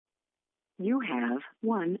You have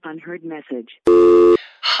one unheard message.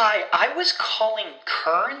 Hi, I was calling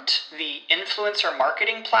Current, the influencer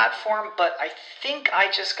marketing platform, but I think I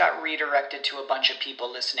just got redirected to a bunch of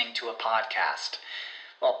people listening to a podcast.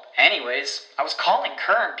 Well, anyways, I was calling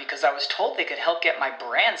Current because I was told they could help get my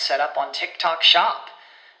brand set up on TikTok Shop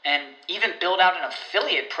and even build out an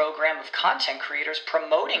affiliate program of content creators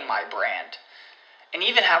promoting my brand. And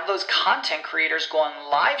even have those content creators go on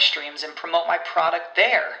live streams and promote my product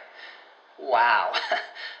there. Wow,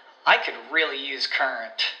 I could really use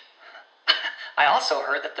Current. I also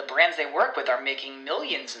heard that the brands they work with are making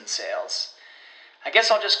millions in sales. I guess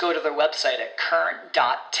I'll just go to their website at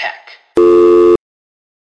current.tech.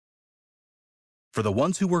 For the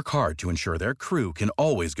ones who work hard to ensure their crew can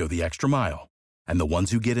always go the extra mile, and the ones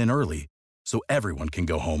who get in early so everyone can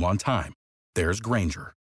go home on time, there's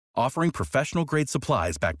Grainger, offering professional-grade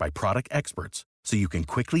supplies backed by product experts so you can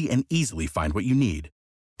quickly and easily find what you need.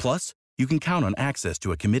 Plus, you can count on access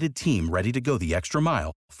to a committed team ready to go the extra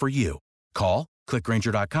mile for you. Call, click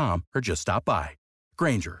Grainger.com, or just stop by.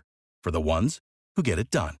 Grainger, for the ones who get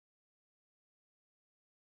it done.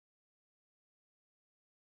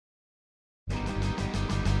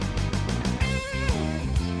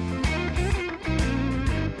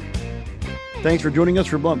 Thanks for joining us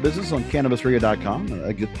for Blunt Business on CannabisRadio.com.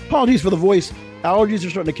 Apologies for the voice. Allergies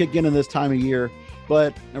are starting to kick in this time of year,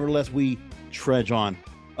 but nevertheless, we trudge on.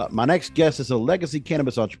 My next guest is a legacy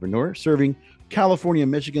cannabis entrepreneur serving California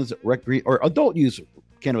and Michigan's adult use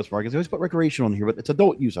cannabis markets. I always put recreational in here, but it's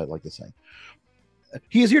adult use, I'd like to say.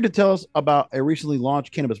 He is here to tell us about a recently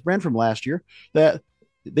launched cannabis brand from last year that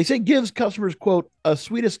they say gives customers, quote, a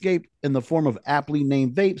sweet escape in the form of aptly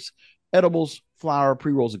named vapes, edibles, flower,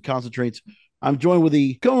 pre-rolls, and concentrates. I'm joined with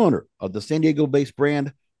the co-owner of the San Diego-based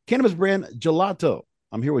cannabis brand Gelato.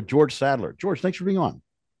 I'm here with George Sadler. George, thanks for being on.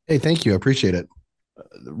 Hey, thank you. I appreciate it.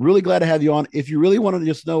 Really glad to have you on. If you really want to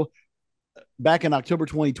just know, back in October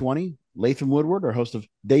 2020, Latham Woodward, our host of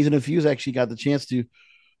Days and Infuse, actually got the chance to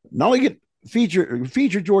not only get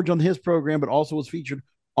feature George on his program, but also was featured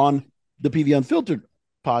on the PV Unfiltered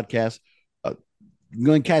podcast. I'm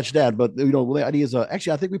going to catch that, but the idea is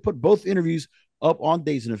actually I think we put both interviews up on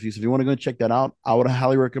Days and Infuse. If you want to go and check that out, I would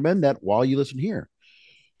highly recommend that while you listen here.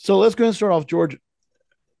 So let's go and start off, George,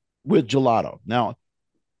 with Gelato. Now,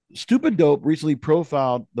 Stupid Dope recently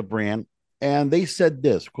profiled the brand, and they said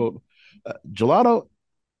this, quote, Gelato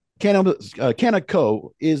Canna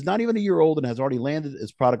Co. is not even a year old and has already landed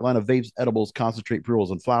its product line of vapes, edibles, concentrate,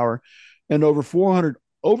 pre-rolls, and flower, and over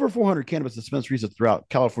 400 cannabis dispensaries throughout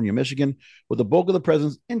California, Michigan, with the bulk of the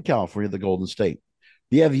presence in California, the Golden State.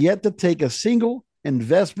 They have yet to take a single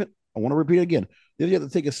investment. I want to repeat it again. They have yet to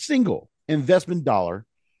take a single investment dollar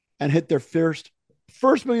and hit their first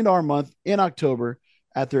 $1 million month in October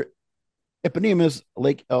at their Eponymous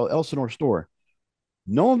Lake Elsinore store.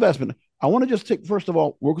 No investment. I want to just take, first of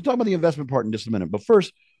all, we're going to talk about the investment part in just a minute. But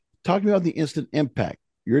first, talk about the instant impact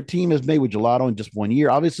your team has made with Gelato in just 1 year.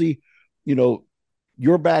 Obviously,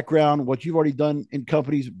 your background, what you've already done in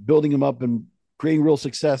companies, building them up and creating real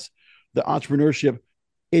success, the entrepreneurship,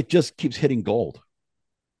 it just keeps hitting gold.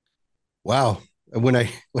 Wow. When I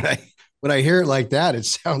hear it like that, it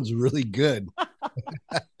sounds really good.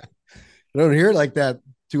 I don't hear it like that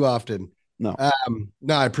too often. No,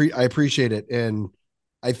 I appreciate it. And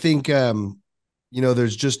I think,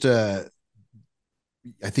 there's just I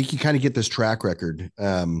think you kind of get this track record,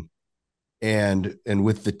 and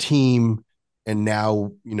with the team, and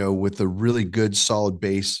now, with a really good, solid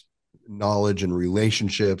base knowledge and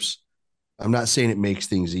relationships. I'm not saying it makes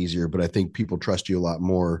things easier, but I think people trust you a lot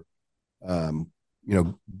more,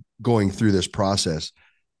 going through this process.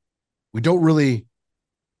 We don't really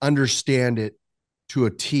understand it to a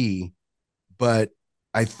T, but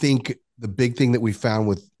I think the big thing that we found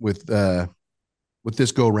with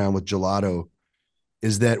this go around with Gelato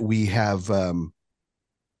is that we've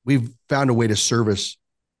found a way to service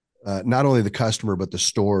not only the customer but the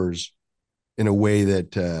stores in a way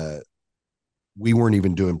that we weren't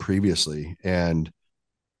even doing previously, and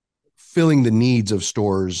filling the needs of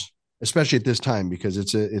stores, especially at this time, because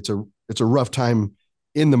it's a rough time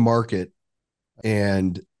in the market,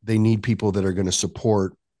 and they need people that are going to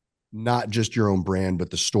support not just your own brand, but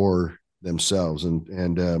the store themselves.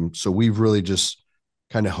 And so we've really just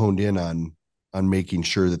kind of honed in on making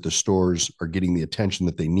sure that the stores are getting the attention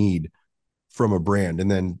that they need from a brand. And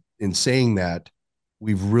then in saying that,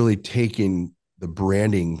 we've really taken the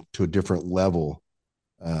branding to a different level,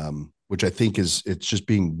 which I think it's just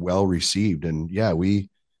being well received. And yeah, we're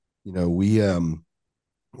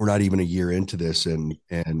not even a year into this,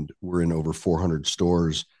 and we're in over 400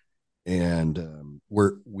 stores, and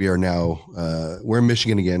we are now we're in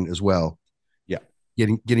Michigan again as well.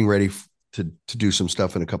 getting ready to do some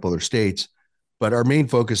stuff in a couple other states, but our main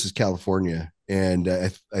focus is California. And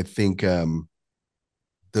I think the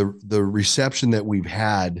reception that we've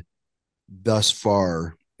had thus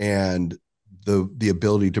far, and the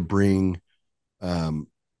ability to bring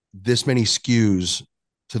this many SKUs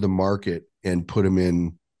to the market and put them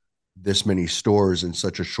in this many stores in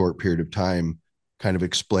such a short period of time kind of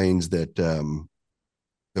explains that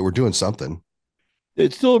that we're doing something.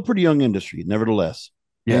 It's still a pretty young industry, nevertheless.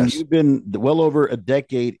 And Yes. you've been well over a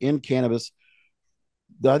decade in cannabis.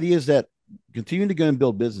 The idea is that continuing to go and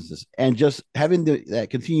build businesses and just having that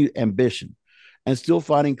continued ambition and still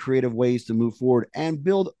finding creative ways to move forward and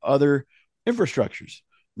build other infrastructures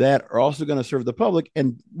that are also going to serve the public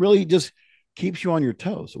and really just keeps you on your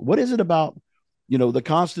toes. What is it about, the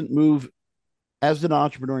constant move as an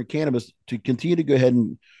entrepreneur in cannabis to continue to go ahead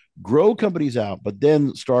and grow companies out, but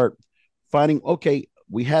then start finding, okay,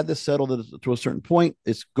 we had this settled to a certain point.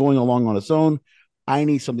 It's going along on its own. I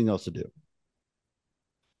need something else to do.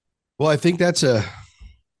 Well, I think that's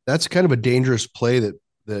kind of a dangerous play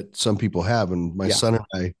that some people have, and my son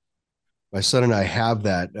and I have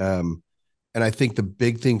that. And I think the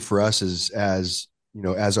big thing for us is, as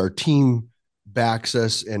our team backs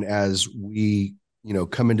us, and as we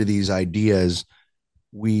come into these ideas,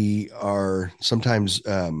 we are sometimes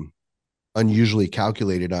unusually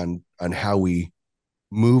calculated on how we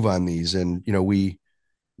move on these. And we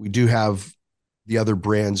do have the other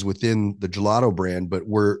brands within the Gelato brand, but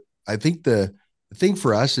I think the thing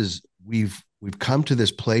for us is we've come to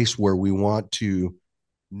this place where we want to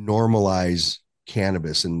normalize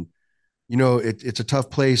cannabis. And it's a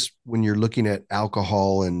tough place when you're looking at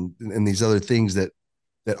alcohol and these other things that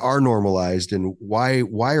are normalized. And why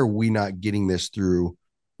are we not getting this through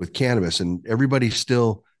with cannabis? And everybody's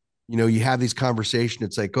still, you have these conversations.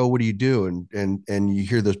 It's like, oh, what do you do? And you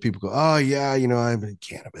hear those people go, oh yeah, I'm in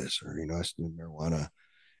cannabis, or I smoke marijuana.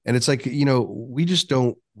 And it's like, we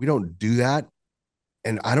don't do that.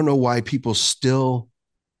 And I don't know why people still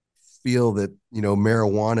feel that,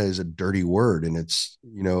 marijuana is a dirty word. And it's,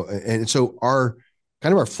 and so our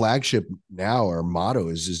flagship now, our motto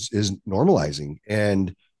is normalizing.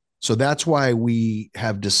 And so that's why we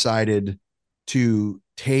have decided to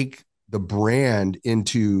take the brand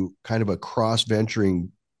into kind of a cross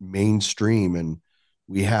venturing mainstream. And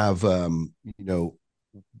we have,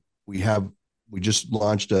 we just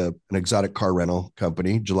launched an exotic car rental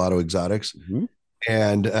company, Gelato Exotics. Mm-hmm.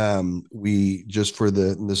 And we just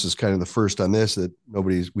this is kind of the first on this that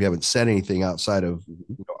we haven't said anything outside of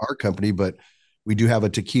our company, but we do have a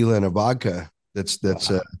tequila and a vodka that's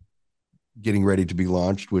getting ready to be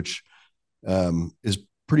launched, which is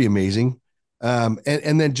pretty amazing. And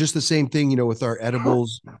then just the same thing, with our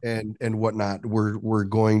edibles and whatnot, we're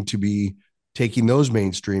going to be taking those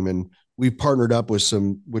mainstream, and we've partnered up with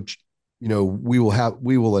some, which, we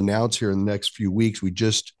will announce here in the next few weeks. We're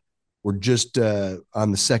just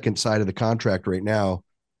on the second side of the contract right now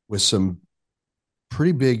with some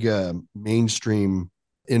pretty big mainstream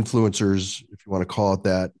influencers, if you want to call it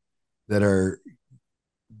that are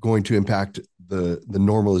going to impact the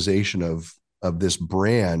normalization of this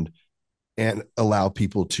brand and allow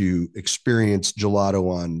people to experience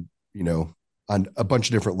gelato on a bunch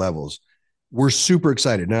of different levels. We're super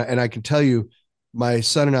excited. And I can tell you, my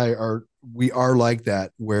son and I are like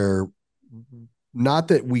that, where not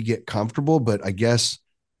that we get comfortable, but I guess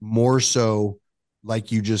more so,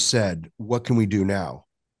 like you just said, what can we do now?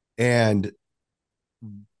 And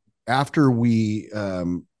after we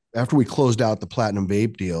closed out the Platinum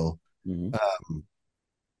Vape deal, Mm-hmm.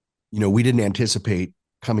 We didn't anticipate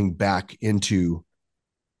coming back into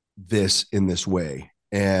this in this way.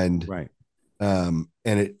 And Right. And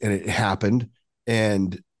it happened,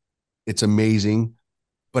 and it's amazing.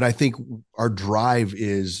 But I think our drive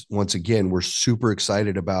is, once again, we're super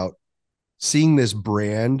excited about seeing this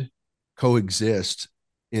brand coexist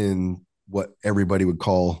in what everybody would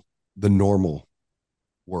call the normal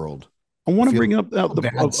world. I want to bring up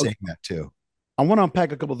saying that too. I want to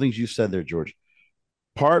unpack a couple of things you said there, George.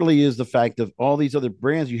 Partly is the fact of all these other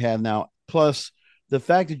brands you have now, plus the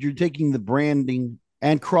fact that you're taking the branding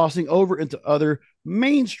and crossing over into other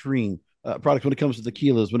mainstream products when it comes to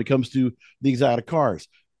tequilas, when it comes to the exotic cars.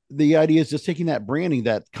 The idea is just taking that branding,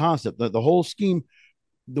 that concept, the whole scheme,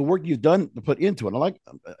 the work you've done to put into it.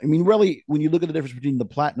 Really, when you look at the difference between the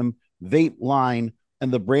Platinum Vape line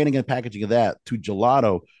and the branding and packaging of that to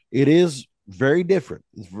Gelato, it is very different.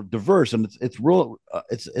 It's diverse, and it's real.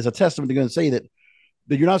 It's a testament to going to say that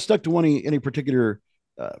you're not stuck to any particular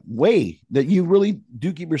way. That you really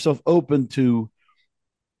do keep yourself open to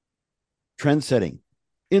trend setting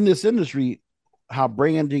in this industry. How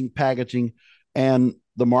branding, packaging, and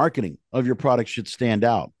the marketing of your product should stand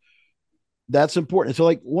out. That's important. So,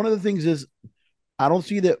 like, one of the things is, I don't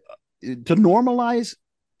see that to normalize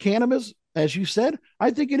cannabis, as you said,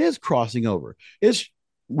 I think it is crossing over. It's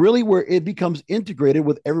really where it becomes integrated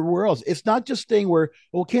with everywhere else. It's not just staying where,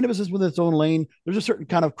 well, cannabis is within its own lane. There's a certain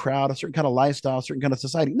kind of crowd, a certain kind of lifestyle, a certain kind of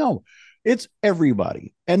society. No, it's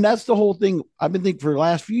everybody. And that's the whole thing I've been thinking for the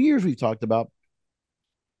last few years we've talked about,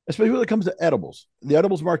 especially when it comes to edibles, the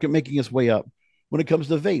edibles market making its way up when it comes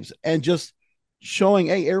to vapes and just showing,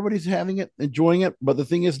 hey, everybody's having it, enjoying it. But the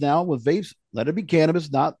thing is now with vapes, let it be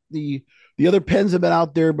cannabis, not the other pens have been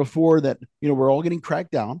out there before that, we're all getting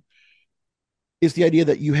cracked down. It's the idea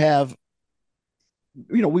that you have,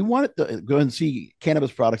 we want it to go and see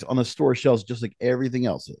cannabis products on the store shelves just like everything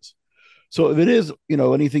else is. So if it is,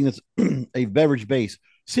 anything that's a beverage base,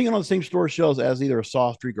 seeing it on the same store shelves as either a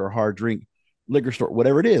soft drink or a hard drink, liquor store,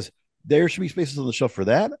 whatever it is, there should be spaces on the shelf for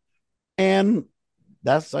that. And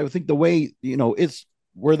that's, I would think, the way, it's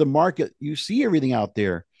where the market, you see everything out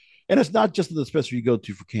there. And it's not just the dispensary you go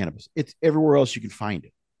to for cannabis. It's everywhere else you can find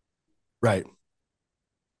it. Right.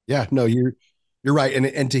 Yeah, no, you're right.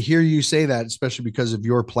 And to hear you say that, especially because of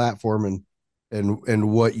your platform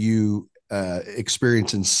and what you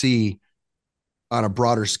experience and see on a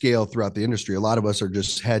broader scale throughout the industry, a lot of us are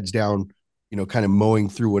just heads down, kind of mowing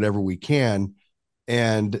through whatever we can.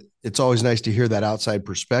 And it's always nice to hear that outside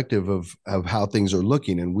perspective of how things are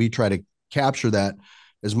looking. And we try to capture that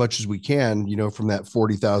as much as we can, from that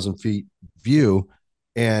 40,000 feet view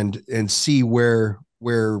and see where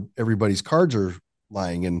everybody's cards are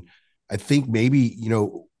lying. And I think maybe,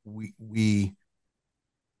 we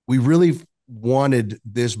really wanted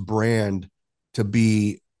this brand to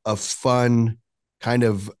be a fun, kind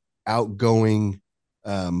of outgoing,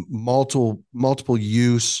 multiple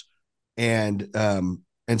use, and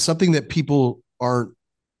something that people aren't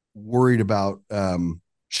worried about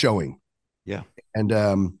showing. Yeah. And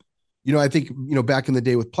I think, back in the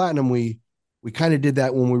day with Platinum, we kind of did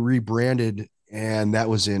that when we rebranded, and that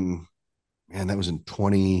was in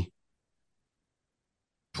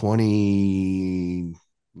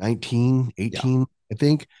 2019, 18, yeah. I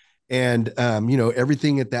think. And,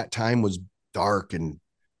 everything at that time was dark, and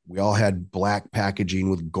we all had black packaging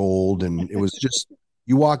with gold. And it was just,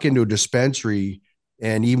 you walk into a dispensary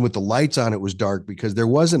and even with the lights on, it was dark because there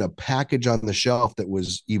wasn't a package on the shelf that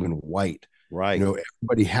was even white. Right.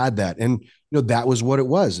 Everybody had that. And, that was what it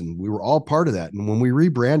was. And we were all part of that. And when we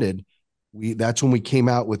rebranded, that's when we came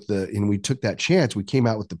out with and we took that chance. We came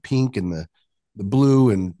out with the pink and the blue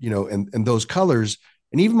and, and those colors.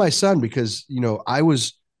 And even my son, because, I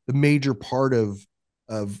was the major part of,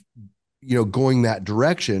 going that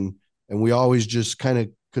direction. And we always just kind of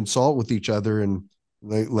consult with each other and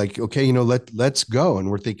like, okay, let's go.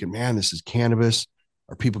 And we're thinking, man, this is cannabis.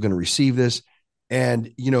 Are people going to receive this?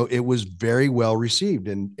 And, it was very well received.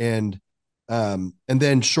 And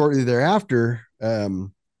then shortly thereafter,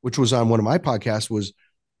 which was on one of my podcasts,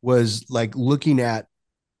 was like looking at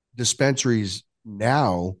dispensaries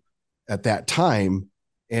now at that time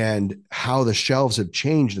and how the shelves have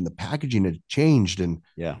changed and the packaging had changed. And,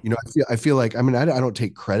 yeah, I feel like, I don't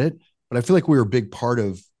take credit, but I feel like we were a big part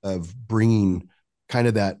of bringing kind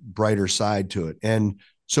of that brighter side to it. And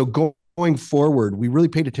so going forward, we really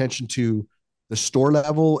paid attention to the store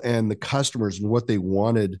level and the customers and what they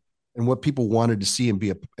wanted and what people wanted to see and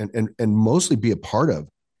be and mostly be a part of.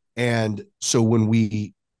 And so when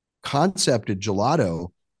we concepted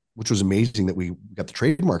Gelato, which was amazing that we got the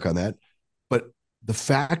trademark on that, but the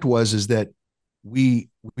fact is that we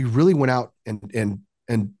really went out and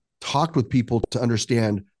talked with people to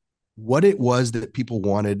understand what it was that people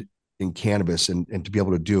wanted in cannabis and to be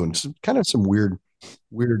able to do. And some weird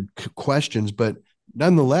questions, but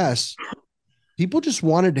nonetheless, people just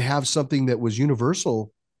wanted to have something that was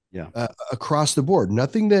universal, yeah, across the board.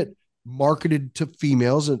 Nothing that marketed to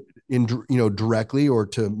females directly or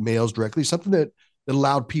to males directly. Something that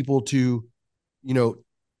allowed people to be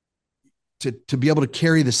able to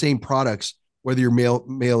carry the same products, whether you're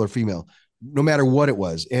male or female, no matter what it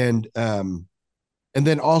was, and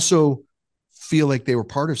then also feel like they were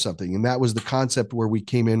part of something. And that was the concept where we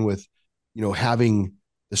came in with, having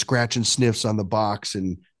the scratch and sniffs on the box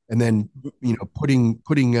and then, putting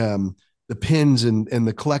the pins and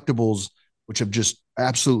the collectibles, which have just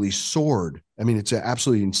absolutely soared. I mean, it's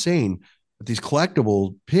absolutely insane, but these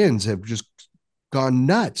collectible pins have just gone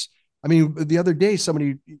nuts. I mean, the other day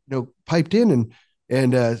somebody, piped in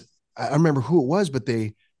and I don't remember who it was, but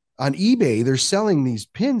on eBay, they're selling these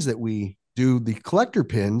pins that we do, the collector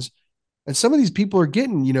pins. And some of these people are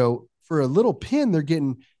getting, for a little pin, they're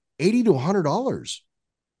getting $80 to $100.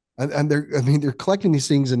 and they're collecting these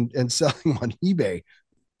things and selling them on eBay.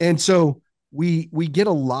 And so we get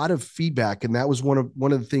a lot of feedback. And that was one of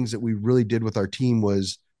the things that we really did with our team,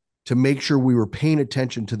 was to make sure we were paying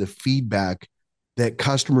attention to the feedback that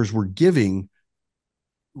customers were giving,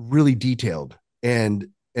 really detailed, and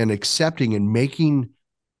accepting and making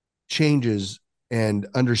changes and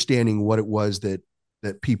understanding what it was that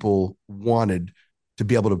people wanted to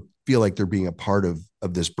be able to feel like they're being a part of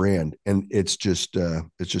this brand. And it's just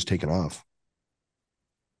taken off.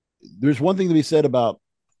 There's one thing to be said about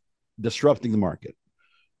disrupting the market.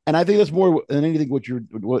 And I think that's more than anything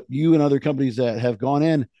what you and other companies that have gone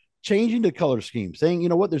in, changing the color scheme, saying, you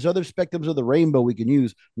know what, there's other spectrums of the rainbow we can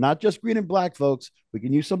use, not just green and black, folks. We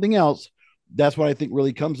can use something else. That's what I think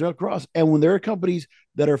really comes across. And when there are companies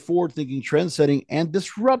that are forward thinking, trend setting, and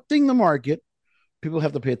disrupting the market, people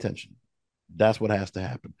have to pay attention. That's what has to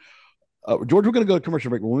happen. George, we're going to go to commercial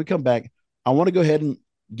break. When we come back, I want to go ahead and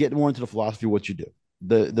get more into the philosophy of what you do,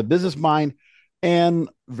 the business mind, and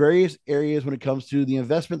various areas when it comes to the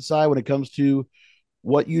investment side, when it comes to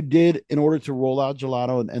what you did in order to roll out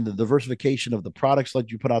Gelato and the diversification of the products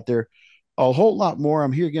that you put out there. A whole lot more.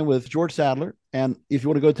 I'm here again with George Sadler. And if you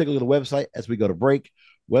want to go take a look at the website as we go to break,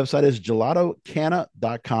 website is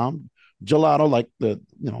gelatocana.com. Gelato, like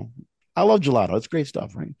I love gelato. It's great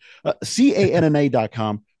stuff, right?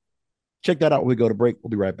 CANNA.com. Check that out when we go to break. We'll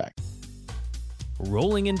be right back.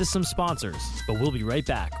 Rolling into some sponsors, but we'll be right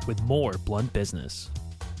back with more Blunt Business.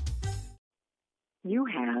 You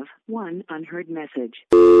have one unheard message.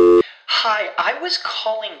 Hi, I was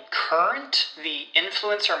calling Current, the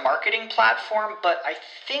influencer marketing platform, but I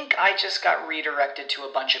think I just got redirected to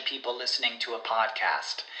a bunch of people listening to a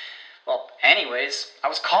podcast. Well, anyways, I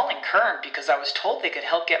was calling Current because I was told they could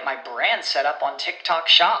help get my brand set up on TikTok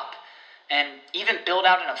Shop, and even build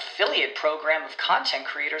out an affiliate program of content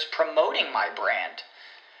creators promoting my brand,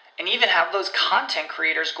 and even have those content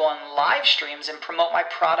creators go on live streams and promote my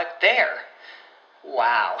product there.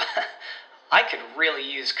 Wow, I could really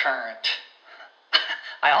use Current.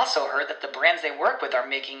 I also heard that the brands they work with are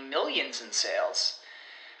making millions in sales.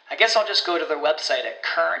 I guess I'll just go to their website at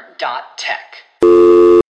current.tech.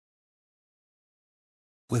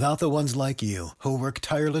 Without the ones like you, who work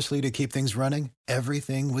tirelessly to keep things running,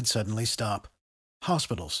 everything would suddenly stop.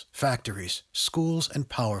 Hospitals, factories, schools, and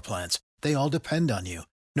power plants, they all depend on you.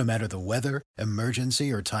 No matter the weather,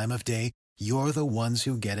 emergency, or time of day, you're the ones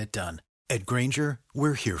who get it done. At Grainger,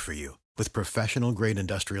 we're here for you with professional-grade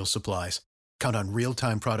industrial supplies. Count on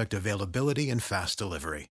real-time product availability and fast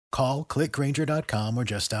delivery. Call, click Grainger.com, or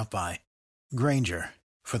just stop by. Grainger,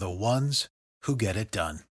 for the ones who get it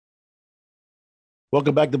done.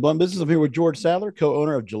 Welcome back to Blunt Business. I'm here with George Sadler,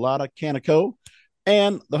 co-owner of Gelato Canna Co.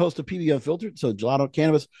 and the host of PB Unfiltered, so Gelato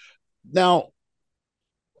Cannabis. Now,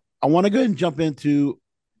 I want to go ahead and jump into,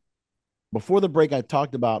 before the break, I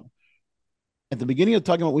talked about, at the beginning of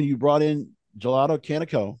talking about when you brought in Gelato Canna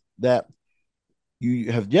Co., that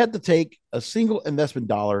you have yet to take a single investment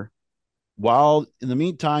dollar, while in the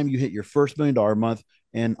meantime, you hit your first $1 million month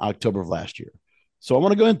in October of last year. So I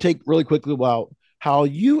want to go ahead and take really quickly about how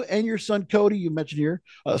you and your son, Cody, you mentioned here,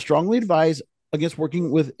 strongly advise against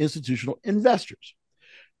working with institutional investors.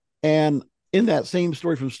 And in that same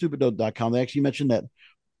story from stupiddope.com, they actually mentioned that,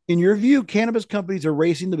 in your view, cannabis companies are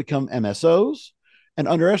racing to become MSOs and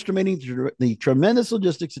underestimating the tremendous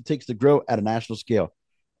logistics it takes to grow at a national scale.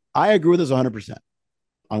 I agree with this 100%.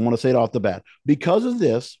 I want to say it off the bat. Because of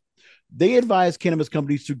this, they advise cannabis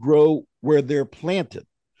companies to grow where they're planted.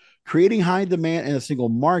 Creating high demand in a single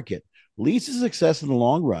market leads to success in the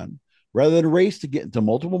long run, rather than race to get into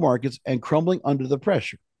multiple markets and crumbling under the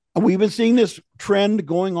pressure. And we've been seeing this trend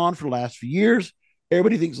going on for the last few years.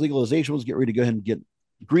 Everybody thinks legalization was getting ready to go ahead and get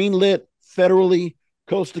greenlit federally,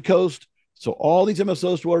 coast to coast. So all these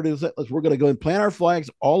MSOs, we're going to go and plant our flags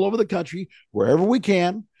all over the country, wherever we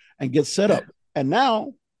can, and get set up. And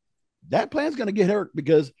now that plan's going to get hurt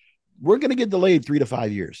because we're going to get delayed 3 to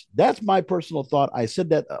 5 years. That's my personal thought. I said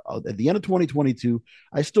that at the end of 2022.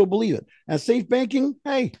 I still believe it. And safe banking,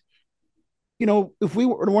 hey, if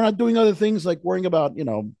we're not doing other things like worrying about,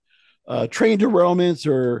 train derailments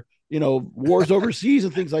or, wars overseas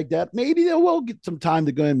and things like that, maybe they will get some time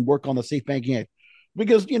to go and work on the Safe Banking Act,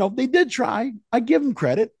 because, they did try. I give them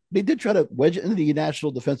credit. They did try to wedge it into the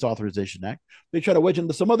National Defense Authorization Act. They try to wedge it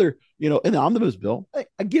into some other, in the omnibus bill.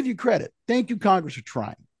 I give you credit. Thank you, Congress, for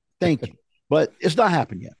trying. Thank you. But it's not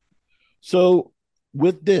happened yet. So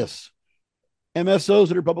with this, MSOs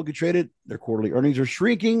that are publicly traded, their quarterly earnings are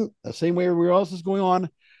shrinking the same way everywhere else is going on,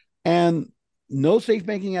 and no Safe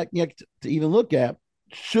Banking Act yet to even look at.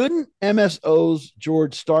 Shouldn't MSOs,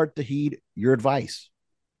 George, start to heed your advice?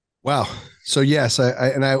 Wow. So yes,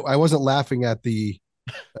 I wasn't laughing at the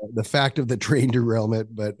fact of the train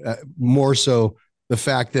derailment, but more so the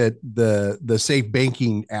fact that the Safe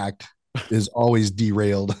Banking Act is always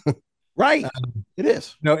derailed. Right. It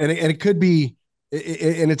is. No, and it could be,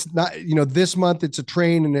 and it's not. This month it's a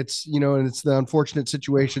train, and it's and it's the unfortunate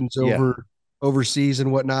situations overseas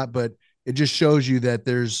and whatnot. But it just shows you that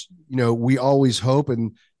there's we always hope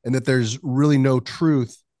and that there's really no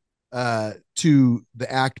truth to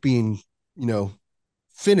the act being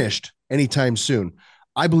finished anytime soon.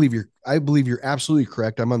 I believe you're absolutely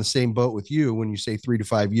correct. I'm on the same boat with you when you say 3 to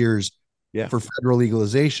 5 years for federal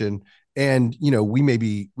legalization. And, we may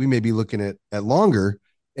be looking at longer.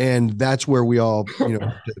 And that's where we all,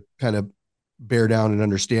 to kind of bear down and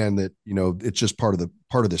understand that, it's just part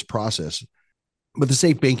of this process. But the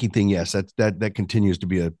safe banking thing, yes, that continues to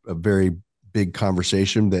be a very big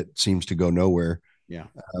conversation that seems to go nowhere. Yeah.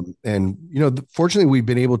 And, fortunately we've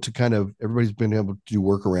been able to everybody's been able to do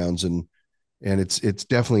workarounds and it's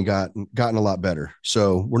definitely gotten a lot better.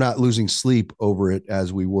 So we're not losing sleep over it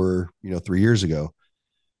as we were, 3 years ago.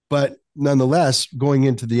 But nonetheless, going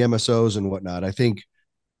into the MSOs and whatnot, I think,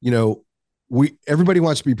 everybody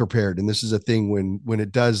wants to be prepared. And this is a thing when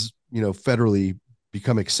it does, federally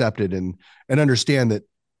become accepted and understand that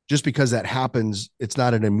just because that happens, it's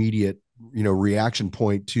not an immediate, reaction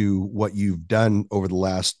point to what you've done over the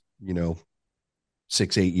last,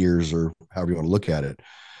 6-8 years or however you want to look at it.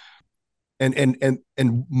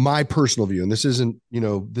 And my personal view, and this isn't,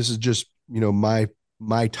 this is just,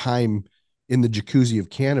 my time in the jacuzzi of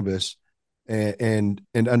cannabis and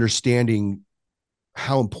understanding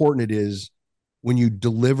how important it is when you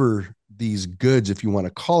deliver these goods, if you want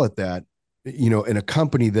to call it that, in a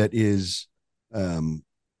company that is kind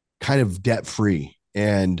of debt free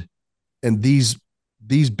and these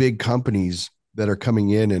big companies that are coming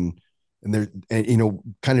in and they're,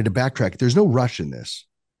 kind of to backtrack, there's no rush in this.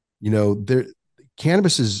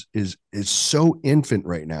 Cannabis is so infant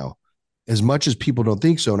right now, as much as people don't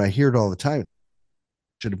think so. And I hear it all the time.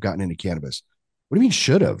 Should have gotten into cannabis. What do you mean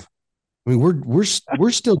should have? I mean,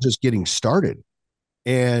 we're still just getting started.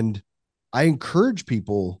 And I encourage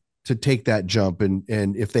people to take that jump. And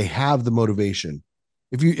if they have the motivation,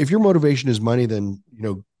 if your motivation is money, then,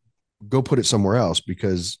 go put it somewhere else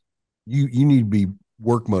because you need to be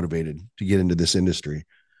work motivated to get into this industry.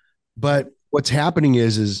 But what's happening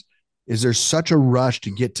is there's such a rush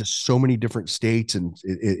to get to so many different states. And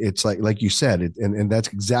it's like you said, and that's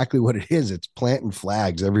exactly what it is. It's planting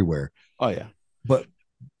flags everywhere. Oh yeah. But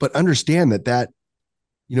understand that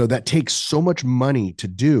takes so much money to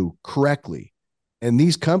do correctly. And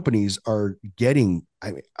these companies are getting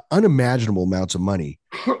unimaginable amounts of money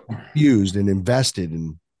used and invested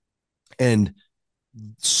and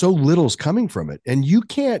so little's coming from it. And you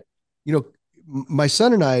can't, my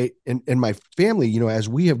son and I and my family, as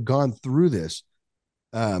we have gone through this,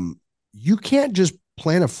 you can't just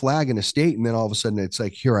plant a flag in a state and then all of a sudden it's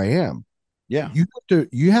like, here I am. Yeah.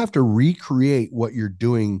 You have to recreate what you're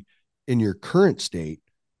doing in your current state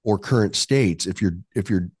or current states if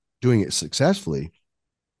you're doing it successfully.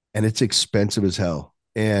 And it's expensive as hell.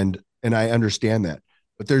 And I understand that.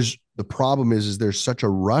 But the problem is there's such a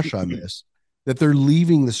rush on this that they're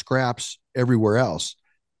leaving the scraps everywhere else.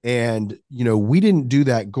 And, we didn't do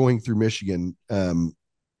that going through Michigan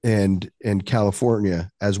and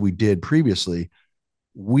California as we did previously.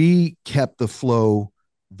 We kept the flow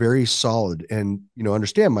very solid and,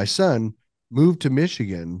 understand my son moved to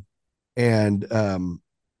Michigan and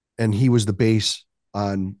he was the base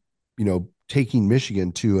on, taking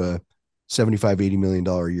Michigan to a $75-80 million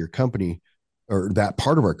a year company or that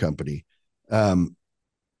part of our company.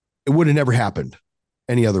 It would have never happened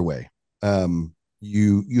any other way.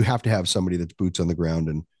 You have to have somebody that's boots on the ground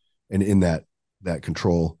and in that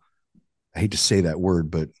control. I hate to say that word,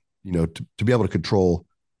 but to be able to control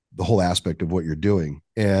the whole aspect of what you're doing.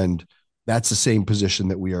 And that's the same position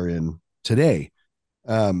that we are in today.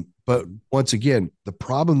 But once again, the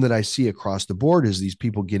problem that I see across the board is these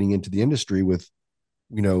people getting into the industry with,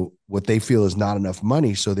 what they feel is not enough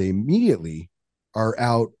money. So they immediately are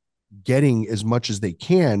out getting as much as they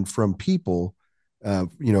can from people,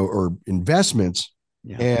 or investments.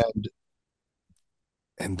 Yeah.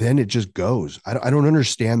 And then it just goes. I don't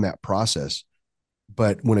understand that process.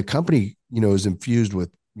 But when a company, is infused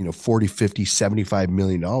with, 40, 50, $75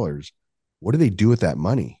 million, what do they do with that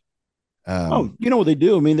money? You know what they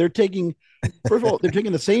do? I mean, first of all, they're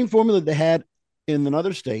taking the same formula they had in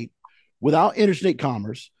another state without interstate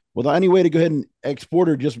commerce, without any way to go ahead and export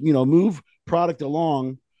or just, move product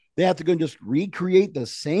along. They have to go and just recreate the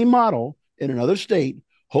same model in another state.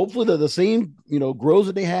 Hopefully the same, grows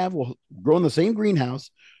that they have will grow in the same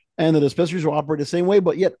greenhouse. and the dispensaries will operate the same way,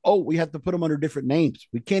 but yet, we have to put them under different names.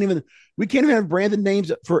 We can't even have branded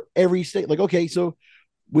names for every state. Like, okay, so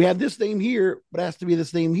we have this name here, but it has to be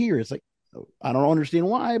this name here. It's like, I don't understand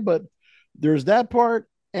why, but there's that part.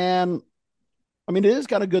 And I mean, it is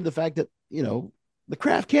kind of good, the fact that, the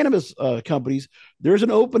craft cannabis companies, there's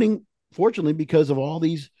an opening, fortunately, because of all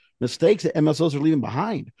these mistakes that MSOs are leaving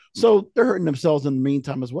behind. So they're hurting themselves in the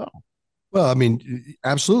meantime as well. Well, I mean,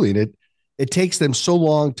 absolutely. And it takes them so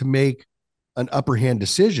long to make an upper hand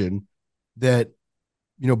decision that,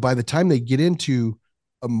 by the time they get into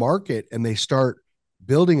a market and they start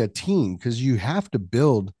building a team, because you have to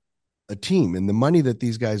build a team, and the money that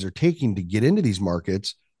these guys are taking to get into these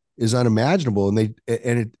markets is unimaginable. And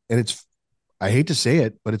it's, I hate to say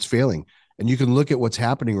it, but it's failing. And you can look at what's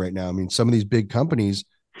happening right now. I mean, some of these big companies,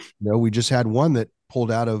 we just had one that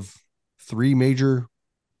pulled out of 3 major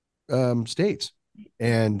states,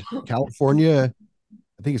 and California,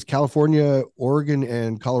 I think it's California, Oregon,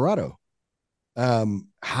 and Colorado.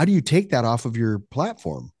 How do you take that off of your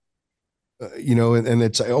platform? And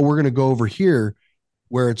it's, we're going to go over here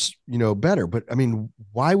where it's, better. But I mean,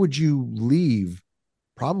 why would you leave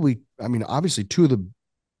obviously 2 of the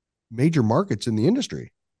major markets in the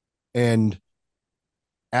industry? And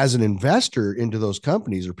as an investor into those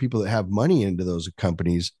companies, or people that have money into those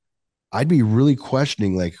companies, I'd be really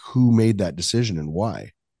questioning, like, who made that decision and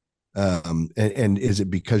why. And is it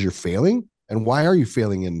because you're failing? And why are you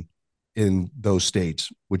failing in those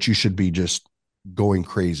states, which you should be just going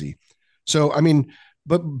crazy? So, I mean,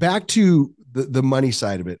 but back to the money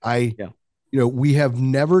side of it, we have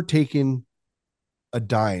never taken a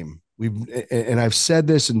dime. And I've said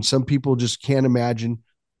this, and some people just can't imagine,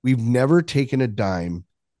 we've never taken a dime.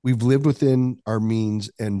 We've lived within our means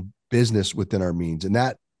and business within our means. And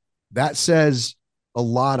that says a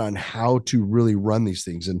lot on how to really run these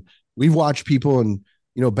things. And we've watched people, and,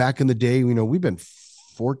 back in the day, we've been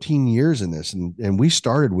 14 years in this, and we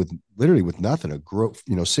started with literally with nothing,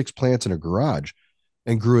 6 plants in a garage,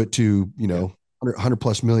 and grew it to,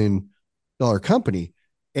 $100+ million company.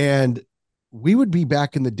 And we would be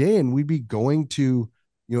back in the day, and we'd be going to,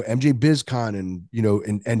 MJ BizCon,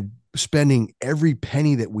 and, and spending every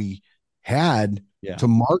penny that we had to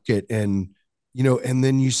market. And, and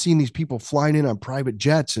then you seen these people flying in on private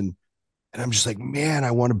jets, and I'm just like, man,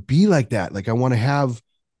 I want to be like that. Like, I want to have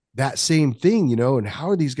that same thing, and how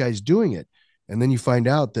are these guys doing it? And then you find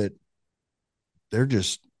out that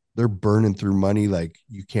they're burning through money like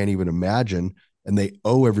you can't even imagine, and they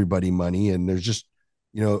owe everybody money. And there's just,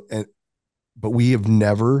 but we have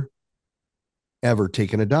never, ever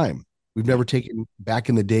taken a dime. We've never taken, back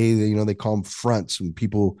in the day, they call them fronts,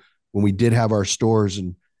 when we did have our stores,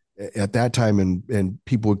 and at that time, and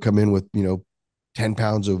people would come in with, 10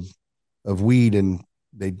 pounds of weed, and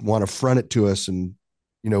they'd want to front it to us. And,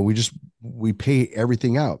 we pay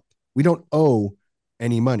everything out. We don't owe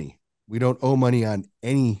any money. We don't owe money on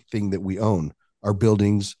anything that we own, our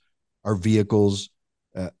buildings, our vehicles,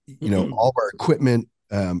 all of our equipment,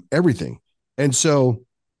 everything. And so,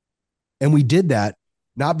 and we did that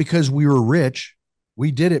not because we were rich.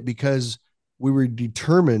 We did it because we were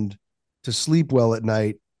determined to sleep well at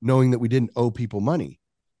night, knowing that we didn't owe people money.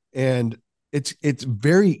 And it's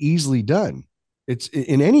very easily done. It's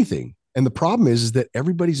in anything. And the problem is that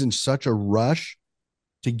everybody's in such a rush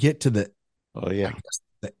to get to the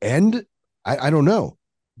end. I don't know,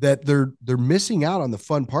 that they're missing out on the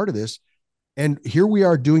fun part of this. And here we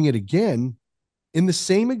are doing it again in the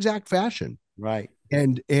same exact fashion. Right.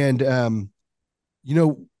 And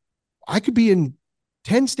I could be in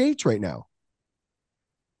 10 states right now,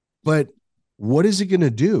 but what is it going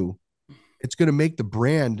to do? It's going to make the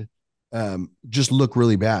brand just look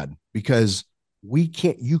really bad, because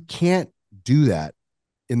you can't do that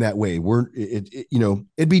in that way.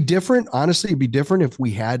 It'd be different. Honestly, it'd be different if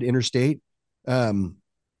we had interstate, to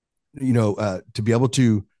be able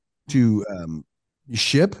to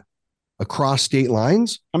ship across state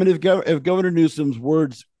lines. I mean, if Governor Newsom's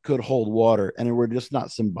words could hold water and it were just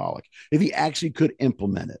not symbolic, if he actually could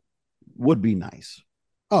implement it, would be nice.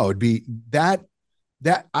 Oh, it'd be that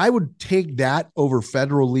I would take that over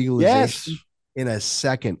federal legalization in a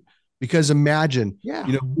second. Because imagine,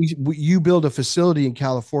 you build a facility in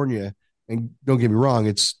California, and don't get me wrong,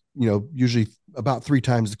 it's, usually about 3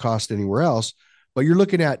 times the cost anywhere else, but you're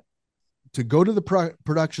looking at, to go to the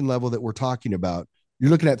production level that we're talking about, you're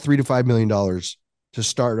looking at $3 to $5 million to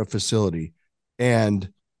start a facility.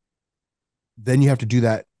 And then you have to do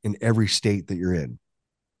that in every state that you're in.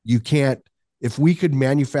 You can't, if we could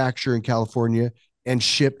manufacture in California and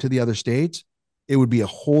ship to the other states, it would be a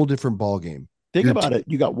whole different ballgame. Think about it.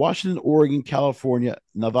 You got Washington, Oregon, California,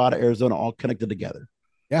 Nevada, Arizona, all connected together.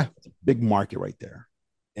 Yeah. It's a big market right there.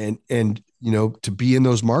 And to be in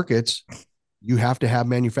those markets, you have to have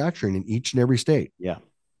manufacturing in each and every state. Yeah.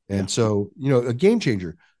 And so, a game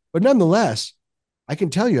changer. But nonetheless, I can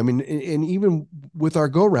tell you, I mean, and even with our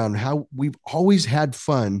go round, how we've always had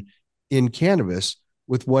fun in cannabis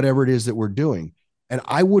with whatever it is that we're doing. And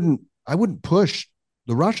I wouldn't push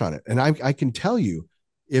the rush on it. And I can tell you,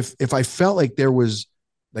 if I felt like there was,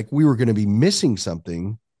 like we were going to be missing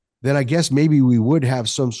something, then I guess maybe we would have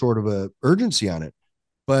some sort of a urgency on it.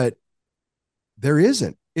 But there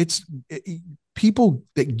isn't. People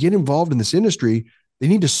that get involved in this industry, they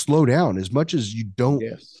need to slow down. As much as you don't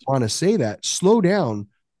want to say that, slow down.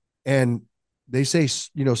 And they say,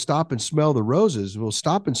 stop and smell the roses. Well,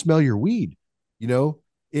 stop and smell your weed. You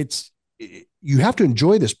have to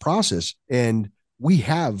enjoy this process. And we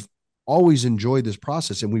have always enjoyed this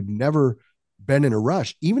process, and we've never been in a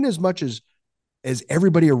rush. Even as much as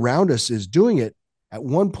everybody around us is doing it, at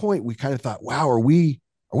one point we kind of thought, wow, are we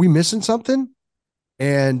missing something?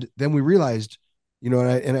 And then we realized,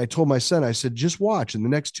 and I told my son, I said, just watch in the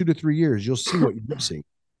next 2 to 3 years, you'll see what you're missing.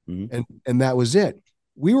 Mm-hmm. And that was it.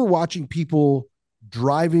 We were watching people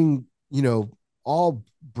driving, all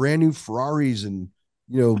brand new Ferraris and,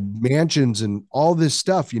 mansions and all this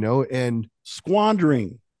stuff, and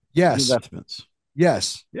squandering investments.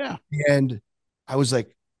 Yes. Yeah. And I was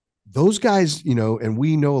like, those guys, and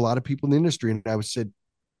we know a lot of people in the industry. And I said,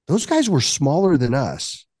 those guys were smaller than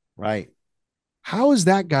us. Right. How is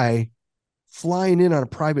that guy flying in on a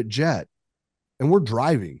private jet and we're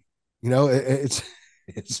driving? It's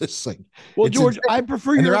just like, well, George, I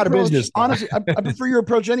prefer your approach. Out of business. Honestly, I prefer your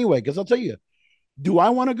approach anyway, because I'll tell you, do I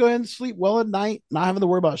want to go ahead and sleep well at night, not having to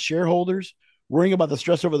worry about shareholders, worrying about the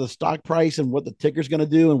stress over the stock price and what the ticker's going to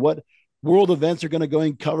do and what world events are going to go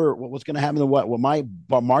and cover what's going to happen to what my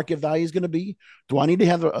market value is going to be? Do I need to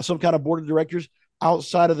have some kind of board of directors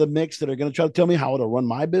outside of the mix that are going to try to tell me how to run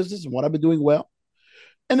my business and what I've been doing well?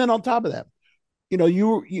 And then on top of that,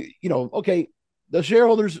 okay, the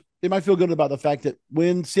shareholders, they might feel good about the fact that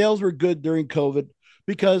when sales were good during COVID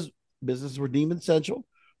because businesses were deemed essential.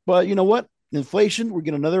 But you know what? Inflation, we're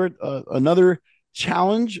getting another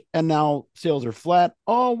challenge, and now sales are flat.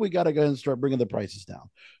 Oh, we got to go ahead and start bringing the prices down.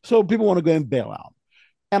 So people want to go ahead and bail out.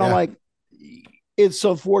 And I'm like, it's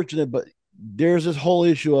so fortunate, but there's this whole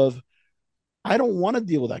issue of, I don't want to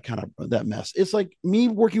deal with that mess. It's like me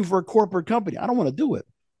working for a corporate company. I don't want to do it.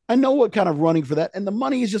 I know what kind of running for that. And the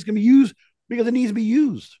money is just going to be used because it needs to be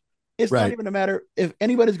used. It's not even a matter if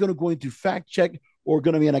anybody's going to go into fact check or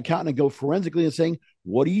going to be an accountant and go forensically and saying,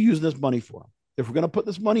 what are you using this money for? If we're going to put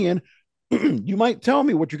this money in, you might tell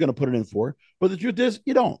me what you're going to put it in for, but the truth is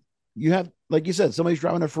you don't. You have, like you said, somebody's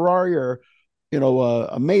driving a Ferrari or, a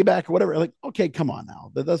Maybach or whatever. Like, okay, come on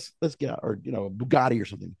now. Let's get out, or, a Bugatti or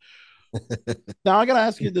something. Now I got to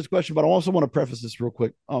ask you this question, but I also want to preface this real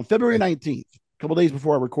quick. On February 19th, a couple days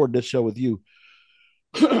before I recorded this show with you,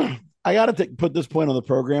 I got to put this point on the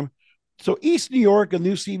program. So East New York, a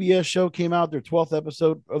new CBS show came out, their 12th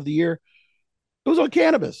episode of the year. It was on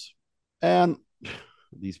cannabis. And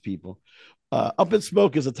these people, Up in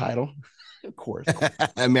Smoke is a title, of course.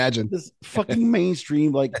 Imagine this fucking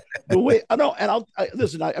mainstream, like the way I know. And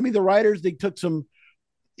listen, I mean, the writers, they took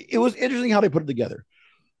it was interesting how they put it together.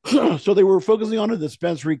 So they were focusing on a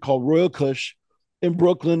dispensary called Royal Kush in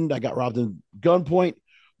Brooklyn that got robbed in gunpoint.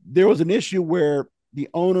 There was an issue where the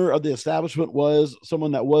owner of the establishment was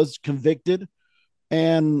someone that was convicted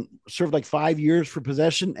and served like 5 years for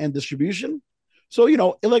possession and distribution. So,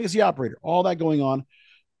 a legacy operator, all that going on.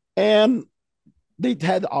 And they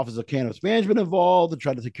had the Office of Cannabis Management involved and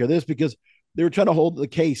tried to take care of this because they were trying to hold the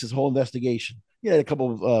case, this whole investigation. You had a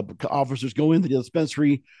couple of officers go into the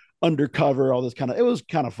dispensary undercover, all this it was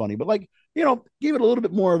kind of funny, but gave it a little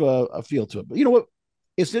bit more of a feel to it. But you know what?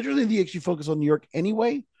 It's interesting that you actually focus on New York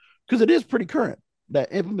anyway, because it is pretty current.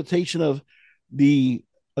 That implementation of the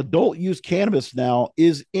adult use cannabis now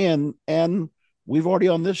is in, and we've already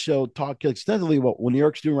on this show talked extensively about what New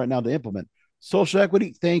York's doing right now to implement social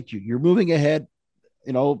equity. Thank you. You're moving ahead.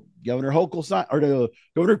 Governor Hochul signed, or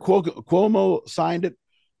Governor Cuomo signed it.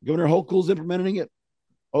 Governor Hochul's implementing it.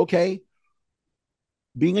 Okay.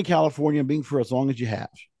 Being in California and being for as long as you have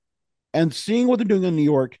and seeing what they're doing in New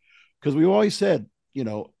York, because we've always said,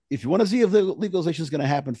 if you want to see if the legalization is going to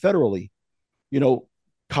happen federally,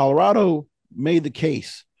 Colorado made the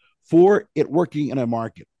case for it working in a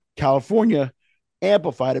market. California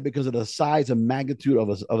amplified it because of the size and magnitude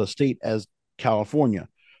of a state as California.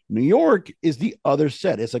 New York is the other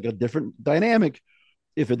set. It's like a different dynamic.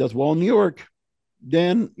 If it does well in New York,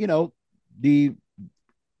 then, the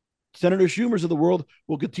Senator Schumers of the world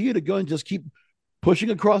will continue to go and just keep pushing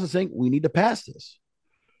across and saying, we need to pass this.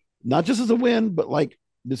 not just as a win, but like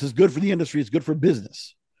this is good for the industry. It's good for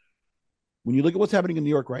business. When you look at what's happening in New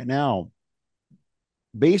York right now,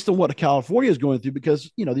 based on what California is going through,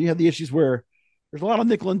 because you have the issues where there's a lot of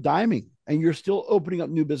nickel and diming, and you're still opening up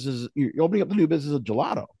new businesses. You're opening up the new business of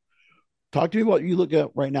gelato. Talk to me about what you look at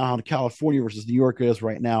right now, how California versus New York is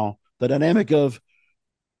right now. The dynamic of,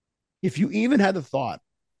 if you even had the thought,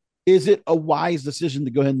 is it a wise decision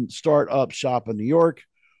to go ahead and start up shop in New York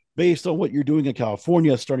based on what you're doing in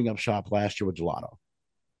California, starting up shop last year with gelato?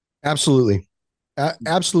 Absolutely.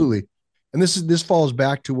 Absolutely. And this falls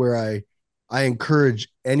back to where I encourage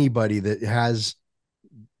anybody that has,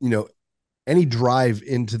 any drive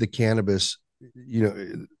into the cannabis,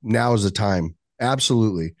 now is the time.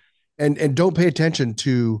 Absolutely. And don't pay attention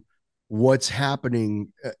to what's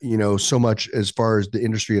happening, so much as far as the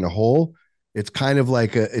industry in a whole. It's kind of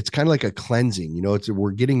like a cleansing,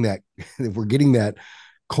 we're getting that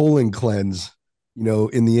colon cleanse,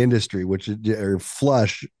 in the industry, which are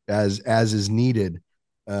flush as is needed,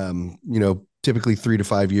 typically 3 to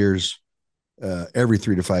 5 years, every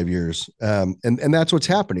 3 to 5 years. And that's what's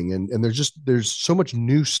happening. And there's so much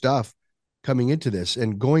new stuff coming into this,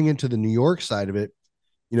 and going into the New York side of it,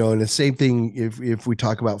 and the same thing, if we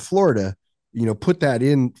talk about Florida, put that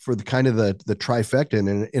in for the kind of the trifecta,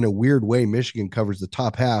 and in a weird way, Michigan covers the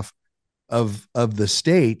top half of the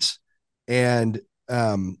states. And,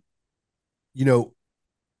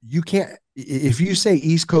 you can't, if you say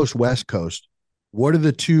East Coast, West Coast, what are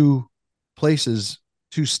the two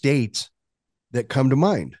states that come to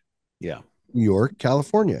mind? Yeah. New York,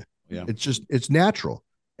 California. Yeah. It's natural.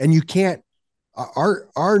 And you can't,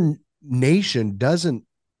 our nation doesn't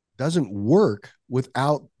work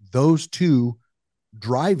without those two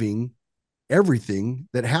driving everything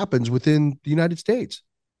that happens within the United States.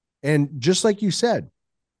 And just like you said,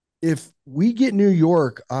 if we get New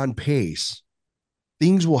York on pace,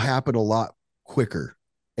 things will happen a lot quicker.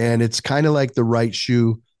 And it's kind of like the right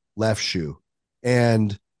shoe, left shoe.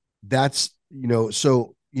 And that's,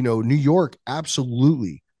 New York,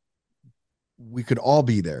 absolutely, we could all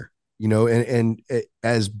be there, and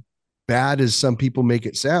as bad as some people make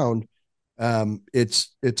it sound,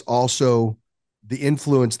 it's also the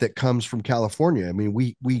influence that comes from California. I mean,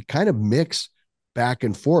 we kind of mix back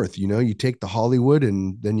and forth, you take the Hollywood,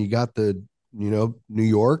 and then you got the, New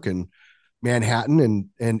York and Manhattan,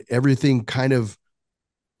 and everything kind of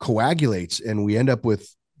coagulates, and we end up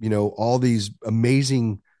with, all these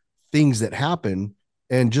amazing things that happen.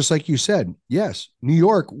 And just like you said, yes, New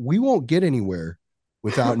York, we won't get anywhere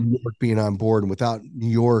without New York being on board and without New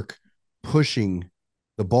York pushing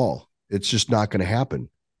the ball. It's just not going to happen.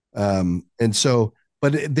 And so,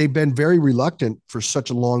 but they've been very reluctant for such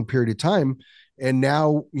a long period of time. And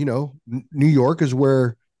now, New York is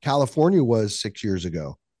where California was 6 years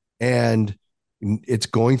ago, and it's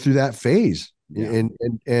going through that phase. Yeah.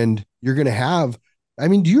 And you're going to have, I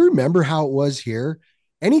mean, do you remember how it was here?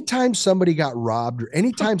 Anytime somebody got robbed or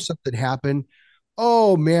anytime something happened,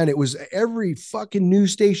 oh man, it was every fucking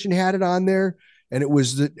news station had it on there. And it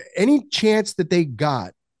was any chance that they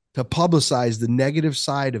got to publicize the negative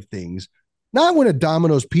side of things. Not when a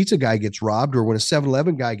Domino's pizza guy gets robbed or when a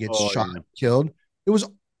 7-Eleven guy gets shot and killed. It was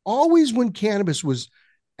always when cannabis was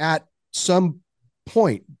at some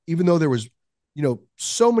point, even though there was,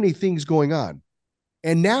 so many things going on.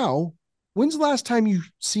 And now, when's the last time you've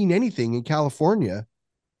seen anything in California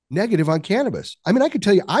negative on cannabis? I mean, I could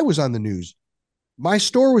tell you, I was on the news. My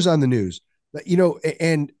store was on the news,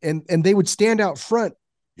 and they would stand out front.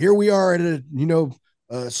 Here we are at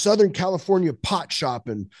a, Southern California pot shop,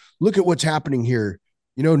 and look at what's happening here.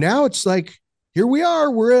 Now it's like, here we are,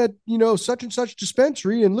 we're at, such and such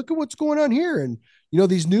dispensary, and look at what's going on here. And,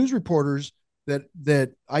 these news reporters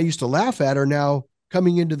that I used to laugh at are now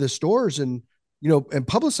coming into the stores and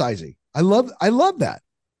publicizing. I love that.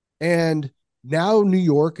 And now New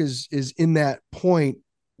York is in that point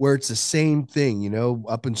where it's the same thing,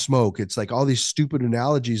 up in smoke. It's like all these stupid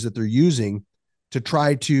analogies that they're using to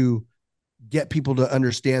try to get people to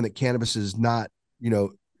understand that cannabis is not,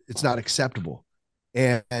 it's not acceptable.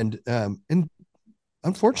 And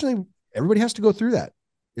unfortunately, everybody has to go through that.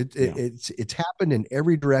 It's happened in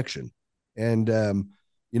every direction. And,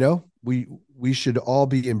 we should all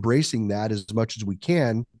be embracing that as much as we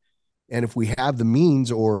can. And if we have the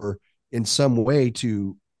means or in some way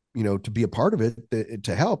to be a part of it,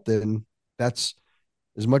 to help, then that's,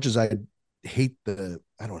 as much as I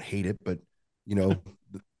don't hate it, but,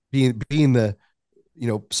 being the,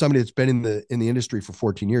 somebody that's been in the industry for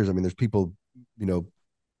 14 years. I mean, there's people,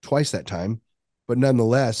 twice that time, but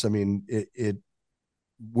nonetheless, I mean,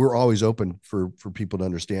 we're always open for people to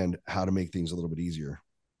understand how to make things a little bit easier.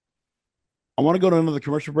 I want to go to another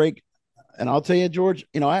commercial break. And I'll tell you, George,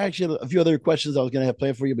 I actually had a few other questions I was going to have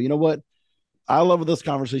planned for you, but you know what? I love this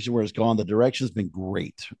conversation where it's gone. The direction's been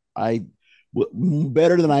great.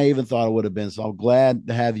 Better than I even thought it would have been. So I'm glad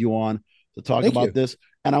to have you on to talk Thank about you. this.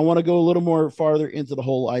 And I want to go a little more farther into the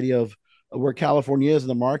whole idea of where California is in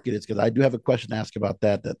the market. It's because I do have a question to ask about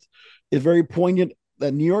that. That is very poignant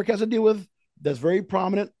that New York has to deal with. That's very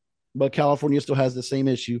prominent, but California still has the same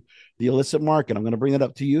issue, the illicit market. I'm going to bring that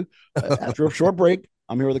up to you after a short break.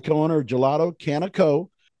 I'm here with the co-owner of Gelato Canna Co.,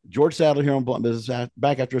 George Sadler, here on Blunt Business.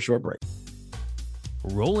 Back after a short break.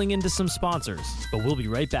 Rolling into some sponsors, but we'll be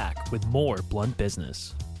right back with more Blunt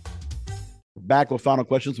Business. We're back with final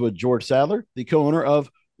questions with George Sadler, the co-owner of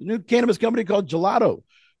the new cannabis company called Gelato.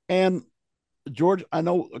 And George, I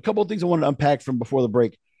know a couple of things I wanted to unpack from before the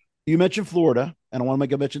break. You mentioned Florida, and I want to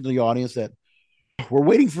make a mention to the audience that we're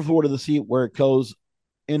waiting for Florida to see where it goes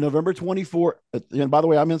in November 24. And by the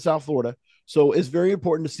way, I'm in South Florida. So it's very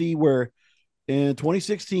important to see where in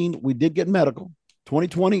 2016, we did get medical.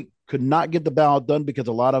 2020 could not get the ballot done because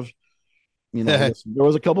a lot of, there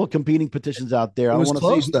was a couple of competing petitions out there. It was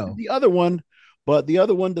close, though. The other one, but the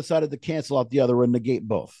other one decided to cancel out the other and negate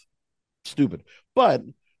both. Stupid. But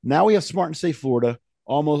now we have Smart and Safe Florida.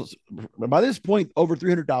 Almost by this point, over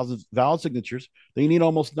 300,000 valid signatures. They need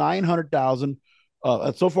almost 900,000.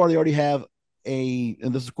 So far, they already have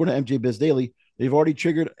and this is according to MJ Biz Daily, they've already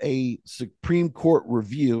triggered a Supreme Court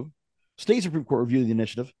review, state Supreme Court review of the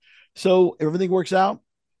initiative. So if everything works out,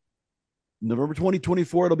 November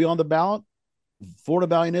 2024, it'll be on the ballot. Florida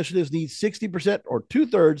ballot initiatives need 60% or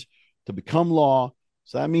 2/3 to become law.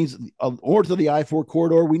 So that means, or to the I-4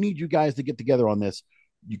 corridor, we need you guys to get together on this.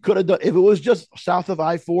 You could have done, if it was just south of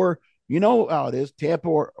I-4, you know how it is,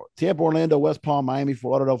 Tampa, Orlando, West Palm, Miami,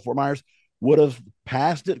 Fort Lauderdale, Fort Myers would have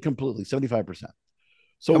passed it completely, 75%.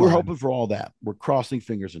 So we're hoping for all that. We're crossing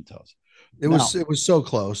fingers and toes. It was so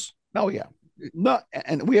close. Oh, yeah. No,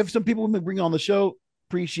 and we have some people we bring on the show,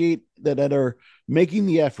 appreciate that are making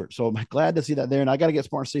the effort. So I'm glad to see that there. And I got to get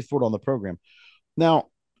Smart and Safe Florida on the program. Now,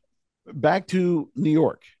 back to New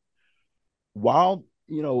York. While,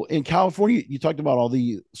 in California, you talked about all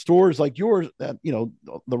the stores like yours that,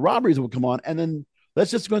 the robberies will come on. And then let's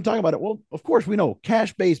just go and talk about it. Well, of course, we know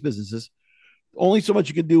cash-based businesses, only so much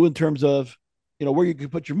you can do in terms of, where you can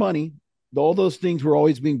put your money. All those things were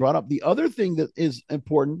always being brought up. The other thing that is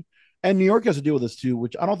important, and New York has to deal with this too,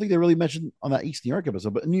 which I don't think they really mentioned on that East New York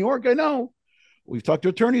episode, but in New York, I know we've talked to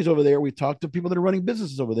attorneys over there. We've talked to people that are running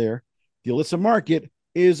businesses over there. The illicit market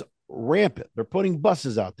is rampant. They're putting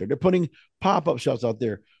buses out there. They're putting pop-up shops out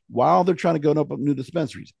there while they're trying to go and open up new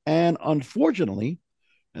dispensaries. And unfortunately,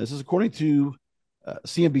 and this is according to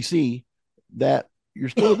CNBC, that you're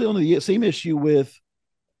still dealing with the same issue with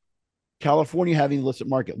California having the illicit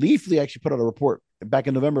market. Leafly actually put out a report back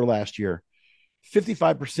in November last year.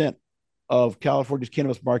 55% of California's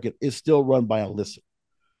cannabis market is still run by illicit.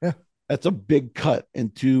 Yeah. That's a big cut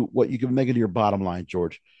into what you can make into your bottom line,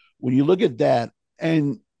 George. When you look at that,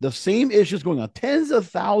 and the same issues going on, tens of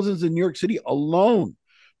thousands in New York City alone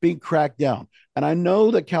being cracked down. And I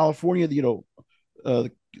know that California, the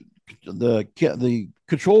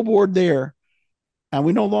control board there, and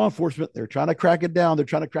we know law enforcement, they're trying to crack it down. They're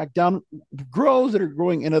trying to crack down grows that are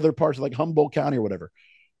growing in other parts like Humboldt County or whatever.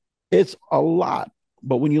 It's a lot.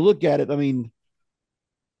 But when you look at it, I mean,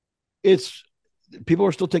 people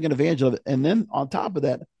are still taking advantage of it. And then on top of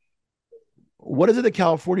that, what is it that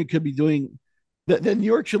California could be doing that New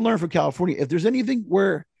York should learn from California? If there's anything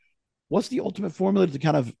what's the ultimate formula to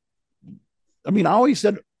kind of, I always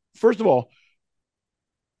said, first of all,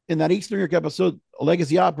 in that East New York episode, a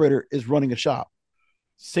legacy operator is running a shop.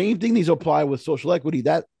 Same thing needs to apply with social equity.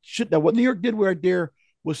 That what New York did right there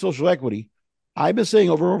with social equity, I've been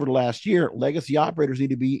saying over the last year, legacy operators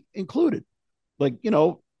need to be included. Like,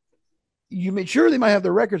 you make sure they might have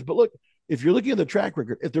their records, but look, if you're looking at the track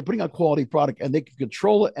record, if they're putting out quality product and they can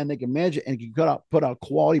control it and they can manage it and can put out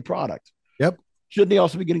quality product. Yep. Shouldn't they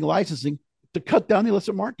also be getting licensing to cut down the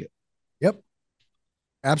illicit market? Yep.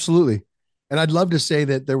 Absolutely. And I'd love to say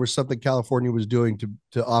that there was something California was doing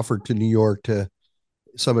to offer to New York to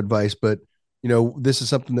some advice, but this is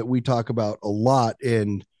something that we talk about a lot,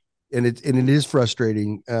 and it is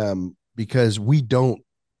frustrating because we can't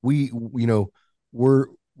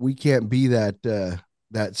be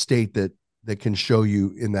that state that can show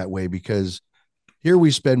you in that way, because here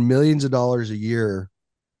we spend millions of dollars a year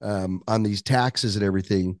on these taxes and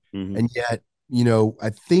everything. Mm-hmm. And yet, I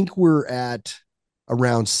think we're at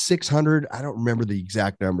around 600. I don't remember the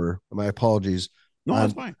exact number. My apologies. No,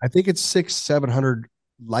 that's fine. I think it's 600-700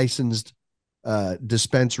 licensed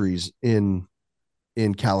dispensaries in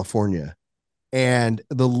California. And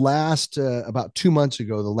the last about 2 months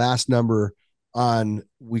ago, the last number on,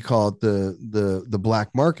 we call it the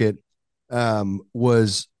black market,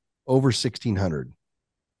 was over 1,600.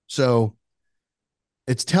 So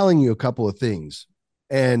it's telling you a couple of things.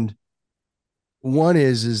 And one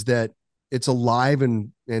is that it's alive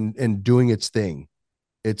and doing its thing.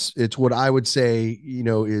 It's what I would say,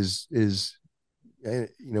 is I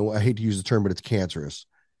hate to use the term, but it's cancerous.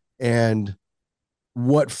 And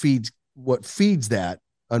what feeds that,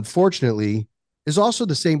 unfortunately, is also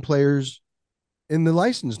the same players in the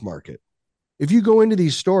licensed market. If you go into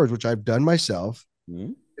these stores, which I've done myself,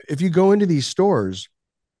 if you go into these stores,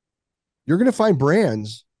 you're going to find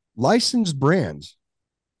brands, licensed brands,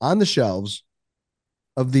 on the shelves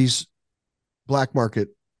of these black market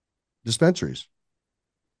dispensaries.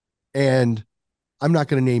 And I'm not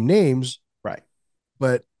going to name names, Right.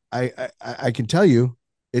 but I can tell you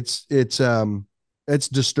it's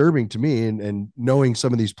disturbing to me, and knowing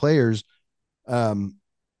some of these players, I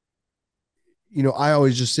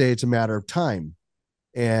always just say it's a matter of time.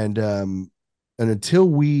 And until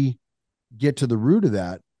we get to the root of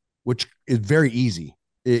that, which is very easy,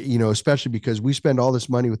 especially because we spend all this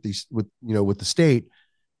money with the state,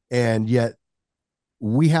 and yet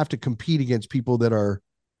we have to compete against people that are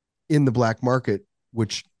in the black market,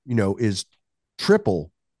 which, is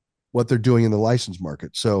triple what they're doing in the licensed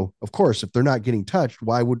market. So of course, if they're not getting touched,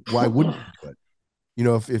 why wouldn't you do it?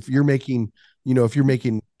 If you're making,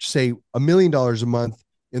 say $1 million a month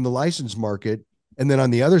in the licensed market, and then on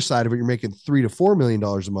the other side of it, you're making $3 to $4 million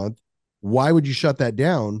a month, why would you shut that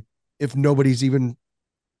down if nobody's even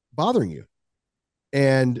bothering you?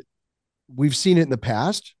 And we've seen it in the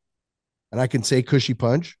past, and I can say Cushy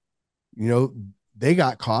Punch, they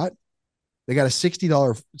got caught. They got a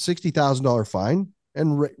 $60,000 fine,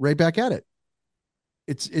 and right back at it.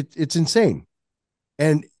 It's insane.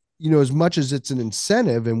 And, as much as it's an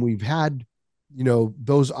incentive, and we've had,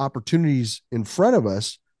 those opportunities in front of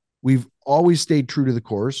us, we've always stayed true to the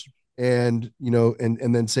course, and,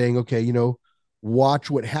 and then saying, okay, watch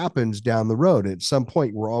what happens down the road. At some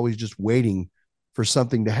point, we're always just waiting for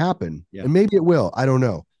something to happen. Yeah. And maybe it will, I don't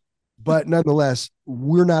know. But nonetheless,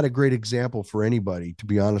 we're not a great example for anybody, to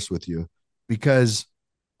be honest with you, because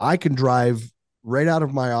I can drive right out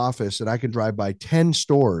of my office and I can drive by 10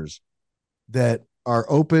 stores that are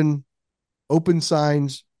open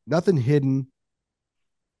signs, nothing hidden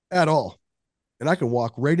at all. And I can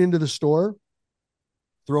walk right into the store,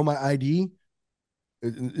 throw my ID,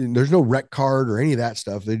 and there's no rec card or any of that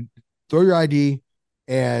stuff. They throw your ID,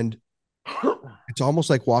 and it's almost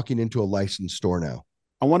like walking into a licensed store now.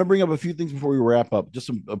 I want to bring up a few things before we wrap up, just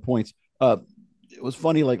some points. It was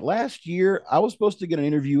funny, like last year, I was supposed to get an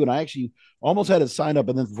interview, and I actually almost had it signed up.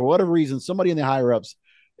 And then for whatever reason, somebody in the higher ups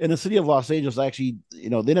in the city of Los Angeles actually,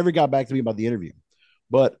 they never got back to me about the interview.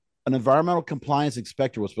 But an environmental compliance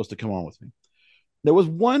inspector was supposed to come on with me. There was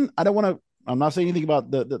one, I'm not saying anything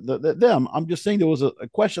about them. I'm just saying there was a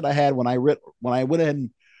question I had when I went ahead and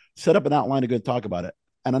set up an outline to go talk about it.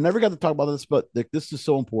 And I never got to talk about this, but this is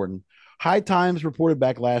so important. High Times reported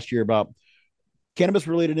back last year about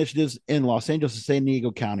cannabis-related initiatives in Los Angeles and San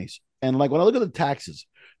Diego counties. And like when I look at the taxes,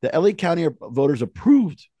 the LA County voters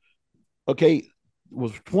approved,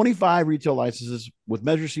 was 25 retail licenses with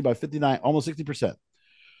Measure C by 59, almost 60%.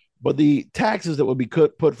 But the taxes that would be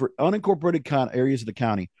put for unincorporated areas of the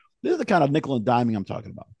county, this is the kind of nickel and diming I'm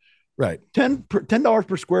talking about. Right. $10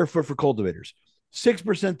 per square foot for cultivators,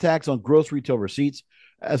 6% tax on gross retail receipts,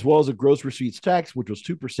 as well as a gross receipts tax, which was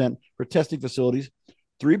 2% for testing facilities,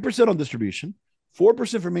 3% on distribution,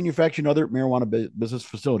 4% for manufacturing and other marijuana business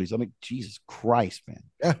facilities. I mean, Jesus Christ, man.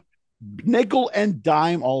 Yeah. Nickel and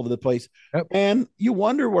dime all over the place. Yep. And you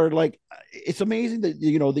wonder where, it's amazing that,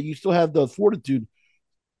 that you still have the fortitude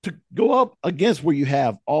to go up against where you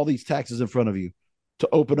have all these taxes in front of you to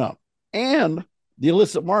open up, and the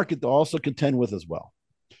illicit market to also contend with as well.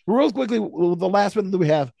 Real quickly, the last minute that we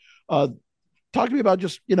have, talk to me about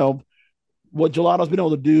just, what Gelato's been able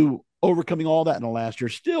to do, overcoming all that in the last year,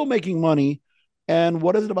 still making money. And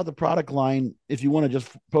what is it about the product line, if you want to just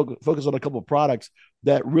focus on a couple of products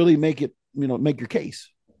that really make it, make your case?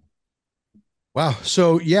 Wow.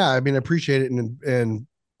 So, yeah, I mean, I appreciate it. And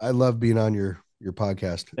I love being on your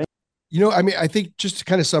podcast. I think just to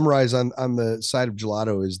kind of summarize on the side of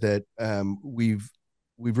Gelato is that we've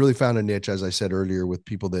really found a niche, as I said earlier, with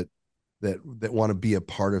people that want to be a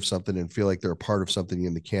part of something and feel like they're a part of something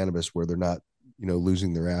in the cannabis where they're not,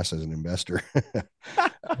 losing their ass as an investor.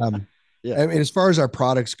 Yeah. I mean, as far as our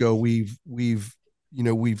products go, we've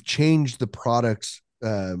changed the products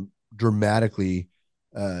dramatically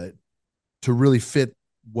to really fit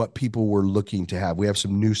what people were looking to have. We have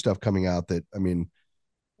some new stuff coming out that, I mean,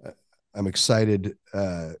 I'm excited.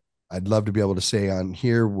 I'd love to be able to say on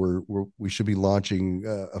here we should be launching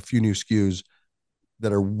a few new SKUs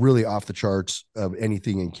that are really off the charts of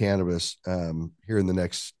anything in cannabis here in the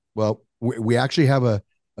next. Well, we actually have a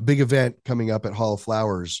big event coming up at Hall of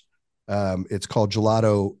Flowers. It's called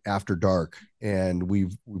Gelato After Dark, and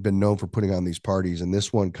we've been known for putting on these parties. And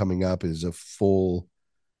this one coming up is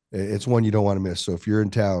it's one you don't want to miss. So if you're in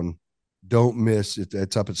town, don't miss it.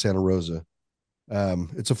 It's up at Santa Rosa.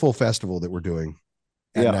 It's a full festival that we're doing.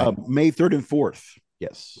 May 3rd and 4th.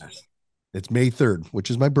 Yes. It's May 3rd, which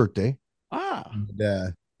is my birthday.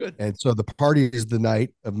 Good. And so the party is the night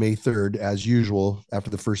of May 3rd, as usual, after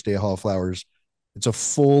the first day of Hall of Flowers. It's a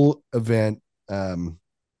full event.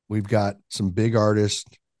 We've got some big artists.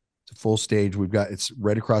 It's a full stage. It's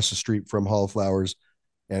right across the street from Hall of Flowers,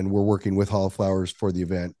 and we're working with Hall of Flowers for the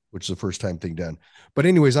event, which is the first time thing done. But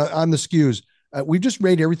anyways, on the SKUs, we've just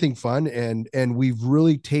made everything fun, and we've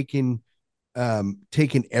really taken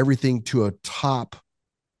everything to a top,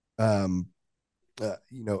 of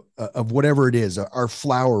whatever it is. Our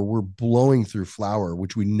flower, we're blowing through flower,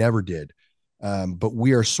 which we never did. But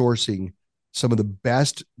we are sourcing some of the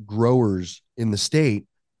best growers in the state,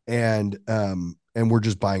 and we're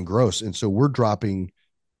just buying gross. And so we're dropping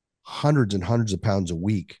hundreds and hundreds of pounds a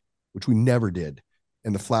week, which we never did.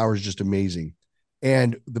 And the flower is just amazing.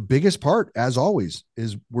 And the biggest part, as always,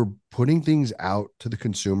 is we're putting things out to the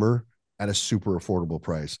consumer at a super affordable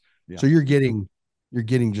price. Yeah. So you're getting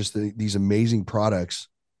just these amazing products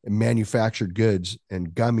and manufactured goods and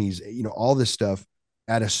gummies, all this stuff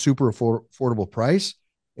at a super affordable price.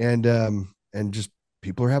 And just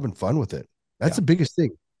people are having fun with it. That's the biggest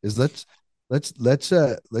thing, is let's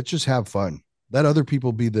just have fun. Let other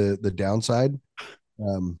people be the downside.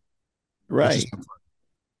 Right.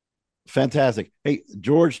 Fantastic. Hey,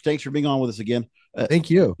 George, thanks for being on with us again. Thank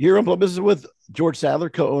you. You're on Blunt Business with George Sadler,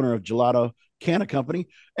 co-owner of Gelato Canna Company.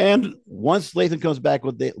 And once Latham comes back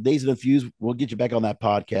with Dazed and Infused, we'll get you back on that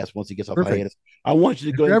podcast once he gets off hiatus. I want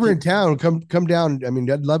you to go. If you're ever in town, come down. I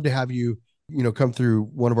mean, I'd love to have you, come through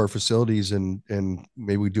one of our facilities and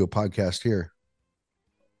maybe we do a podcast here.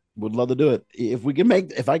 Would love to do it.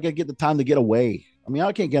 If I could get the time to get away. I mean,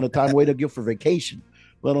 I can't get a time away to go for vacation,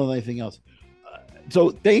 let alone anything else.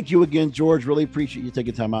 So thank you again, George. Really appreciate you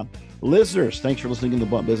taking time out. Listeners, thanks for listening to The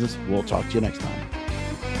Blunt Business. We'll talk to you next time.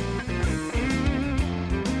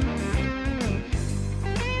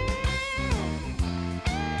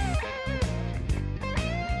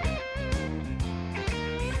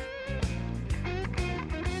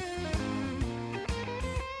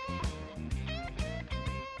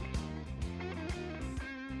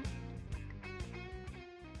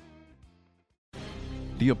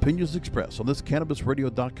 The opinions expressed on this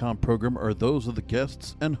CannabisRadio.com program are those of the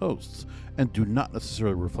guests and hosts and do not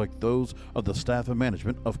necessarily reflect those of the staff and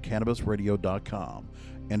management of CannabisRadio.com.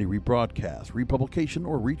 Any rebroadcast, republication,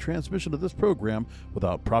 or retransmission of this program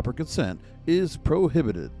without proper consent is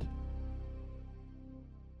prohibited.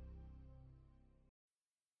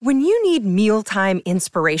 When you need mealtime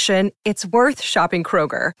inspiration, it's worth shopping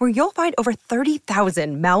Kroger, where you'll find over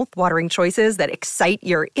 30,000 mouth-watering choices that excite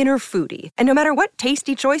your inner foodie. And no matter what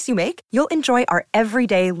tasty choice you make, you'll enjoy our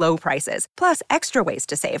everyday low prices, plus extra ways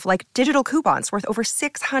to save, like digital coupons worth over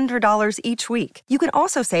 $600 each week. You can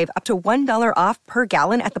also save up to $1 off per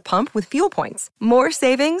gallon at the pump with fuel points. More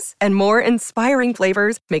savings and more inspiring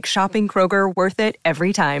flavors make shopping Kroger worth it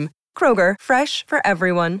every time. Kroger, fresh for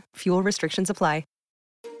everyone. Fuel restrictions apply.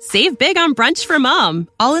 Save big on brunch for mom,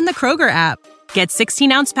 all in the Kroger app. Get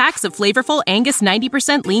 16-ounce packs of flavorful Angus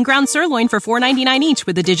 90% lean ground sirloin for $4.99 each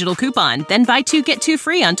with a digital coupon. Then buy 2, get 2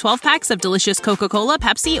 free on 12 packs of delicious Coca-Cola,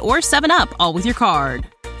 Pepsi, or 7-Up, all with your card.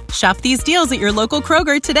 Shop these deals at your local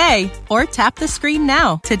Kroger today, or tap the screen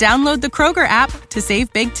now to download the Kroger app to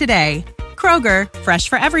save big today. Kroger, fresh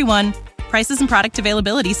for everyone. Prices and product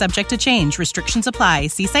availability subject to change. Restrictions apply.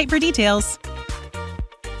 See site for details.